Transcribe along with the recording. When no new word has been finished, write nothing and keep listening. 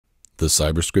The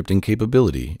cyberscripting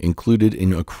capability included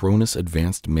in Acronis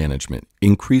Advanced Management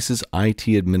increases IT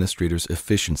administrators'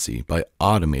 efficiency by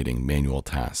automating manual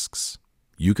tasks.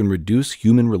 You can reduce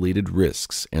human-related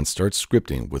risks and start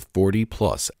scripting with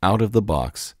 40+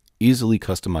 out-of-the-box, easily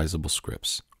customizable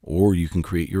scripts, or you can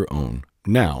create your own.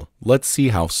 Now, let's see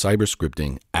how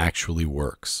cyberscripting actually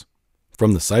works.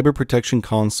 From the Cyber Protection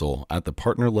console at the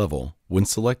partner level, when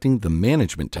selecting the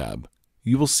Management tab,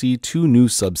 you will see two new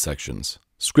subsections: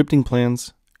 Scripting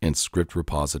Plans and Script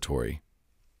Repository.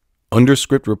 Under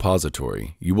Script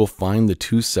Repository, you will find the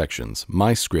two sections,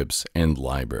 My Scripts and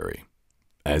Library.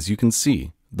 As you can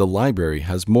see, the library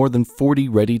has more than 40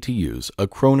 ready-to-use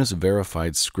Acronis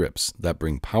verified scripts that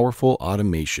bring powerful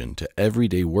automation to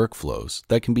everyday workflows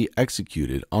that can be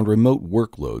executed on remote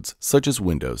workloads such as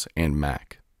Windows and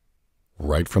Mac.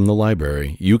 Right from the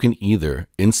library, you can either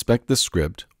inspect the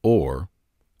script or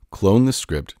clone the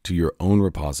script to your own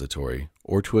repository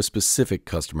or to a specific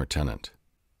customer tenant.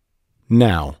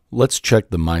 Now, let's check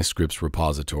the My Scripts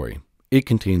repository. It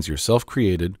contains your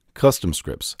self-created, custom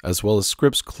scripts, as well as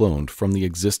scripts cloned from the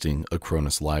existing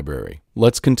Acronis library.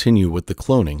 Let's continue with the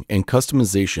cloning and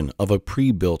customization of a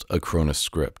pre-built Acronis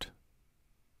script.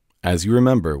 As you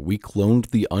remember, we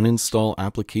cloned the uninstall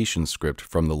application script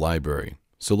from the library.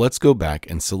 So let's go back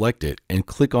and select it and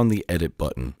click on the Edit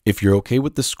button. If you're okay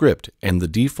with the script and the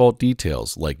default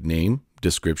details like name,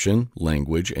 description,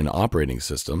 language, and operating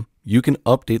system, you can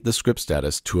update the script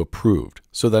status to approved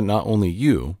so that not only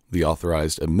you, the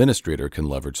authorized administrator, can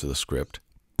leverage the script,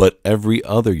 but every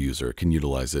other user can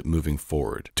utilize it moving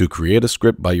forward. To create a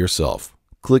script by yourself,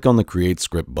 click on the Create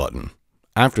Script button.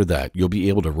 After that, you'll be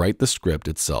able to write the script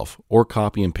itself or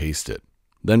copy and paste it.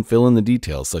 Then fill in the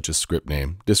details such as script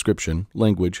name, description,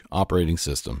 language, operating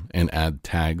system, and add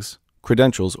tags,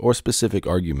 credentials, or specific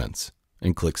arguments,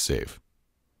 and click Save.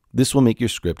 This will make your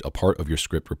script a part of your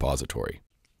script repository.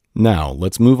 Now,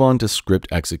 let's move on to script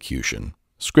execution.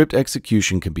 Script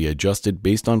execution can be adjusted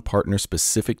based on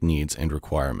partner-specific needs and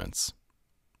requirements.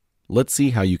 Let's see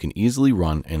how you can easily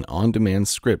run an on-demand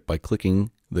script by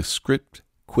clicking the Script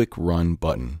Quick Run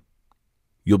button.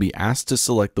 You'll be asked to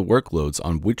select the workloads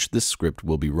on which this script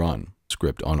will be run.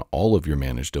 Script on all of your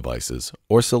managed devices,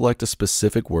 or select a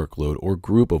specific workload or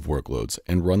group of workloads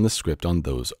and run the script on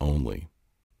those only.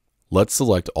 Let's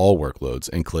select all workloads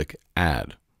and click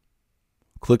Add.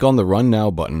 Click on the Run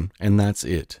Now button and that's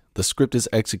it. The script is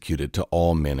executed to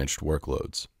all managed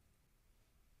workloads.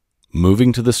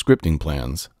 Moving to the scripting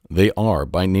plans, they are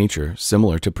by nature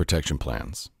similar to protection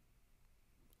plans.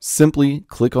 Simply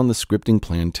click on the Scripting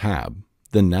Plan tab,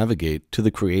 then navigate to the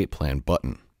Create Plan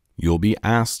button. You'll be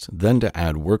asked then to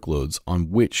add workloads on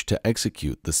which to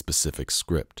execute the specific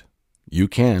script. You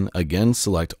can again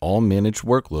select all managed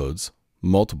workloads,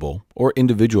 multiple or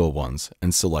individual ones,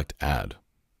 and select Add.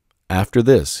 After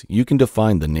this, you can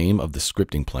define the name of the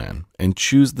scripting plan and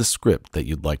choose the script that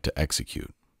you'd like to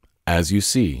execute. As you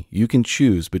see, you can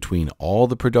choose between all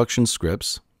the production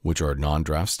scripts, which are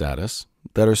non-draft status,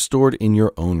 that are stored in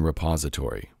your own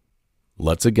repository.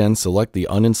 Let's again select the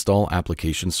uninstall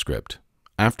application script,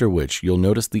 after which you'll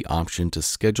notice the option to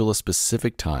schedule a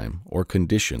specific time or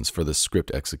conditions for the script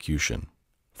execution.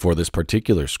 For this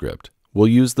particular script, we'll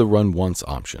use the Run Once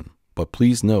option, but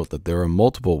please note that there are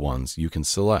multiple ones you can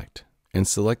select, and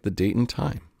select the date and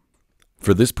time.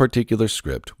 For this particular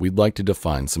script, we'd like to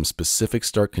define some specific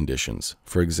start conditions.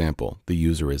 For example, the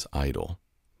user is idle.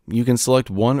 You can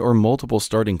select one or multiple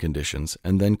starting conditions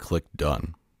and then click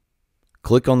Done.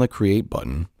 Click on the Create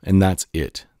button, and that's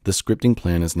it. The scripting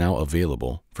plan is now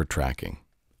available for tracking.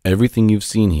 Everything you've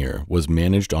seen here was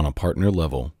managed on a partner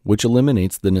level, which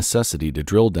eliminates the necessity to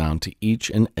drill down to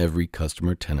each and every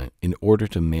customer tenant in order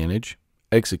to manage,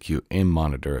 execute, and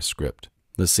monitor a script.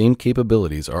 The same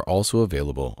capabilities are also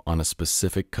available on a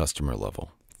specific customer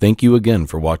level. Thank you again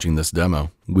for watching this demo.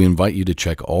 We invite you to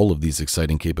check all of these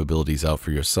exciting capabilities out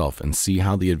for yourself and see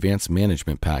how the Advanced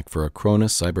Management Pack for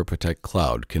Acronis CyberProtect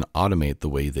Cloud can automate the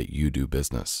way that you do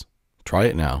business. Try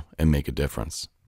it now and make a difference.